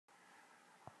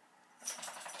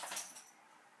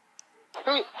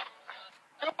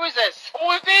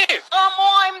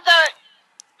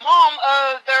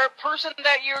person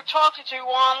that you're talking to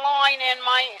online and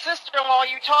my sister-in-law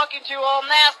you're talking to all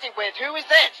nasty with? Who is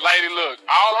this? Lady, look,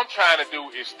 all I'm trying to do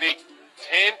is stick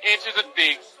 10 inches of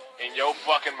dick in your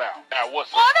fucking mouth. Now, what's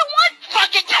up? I don't want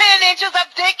fucking 10 inches of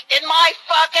dick in my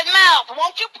fucking mouth.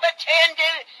 Won't you put 10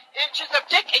 inches of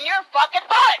dick in your fucking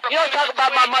butt? You don't talk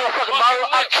about my motherfucking mother.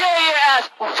 I'll kill your ass.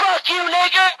 Fuck you,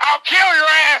 nigga. I'll kill your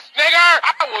ass, nigga.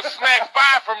 I will smack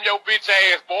 5 from your bitch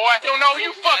ass, boy. You don't know who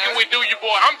you fucking with, do you,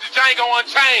 boy? I'm Django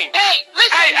Unchained. Hey, listen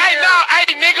Hey, here. no, hey,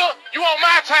 nigga. You on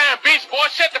my time, bitch, boy.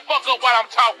 Shut the fuck up while I'm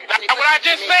talking. Now, what I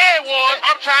just said was,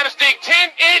 I'm trying to stick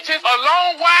 10 inches of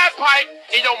long, wide pipe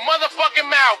in your motherfucking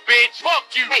mouth, bitch. Fuck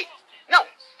you. Hey, no.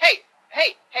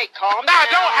 Hey, calm down.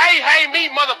 Nah, don't hey me,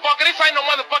 motherfucker. This ain't no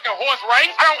motherfucking horse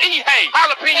race. I don't eat hay.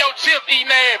 Jalapeno chips eating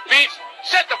ass, bitch.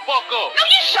 Shut the fuck up. No,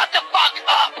 you shut the fuck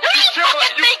up. No, you triple-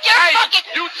 fucking you- think you're hey, fucking...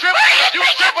 you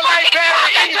triple A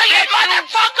battery eating, you bitch, you.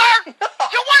 motherfucker.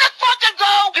 You wanna fucking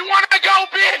go? You wanna go,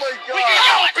 bitch? Oh my God. We can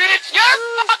go, bitch. You're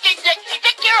fucking dick.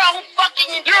 Stick your own fucking...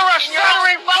 You're a in your own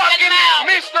stuttering fucking fucking mouth.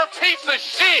 Mr. Piece of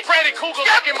Shit. Freddy Krueger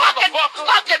You're looking fucking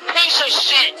motherfucker. piece of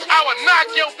shit. I will knock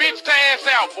your bitch ass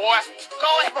out, boy.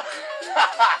 Go ahead.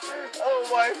 Oh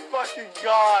my fucking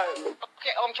God.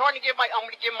 Okay, I'm gonna give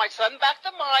my son back the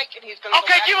mic, and he's gonna.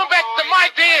 Okay, give him back the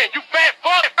mic then, you fat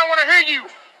fuck. I wanna hear you.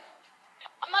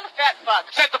 I'm not a fat fuck.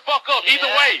 Shut the fuck up. Either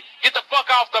Yeah. way, get the fuck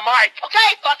off the mic. Okay,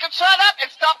 fucking shut up and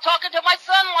stop talking to my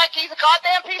son like he's a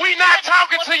goddamn piece We of not shit.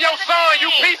 talking What to your does it son, you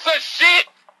mean? piece of shit.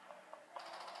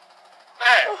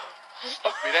 Man,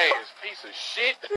 stupid ass piece of shit.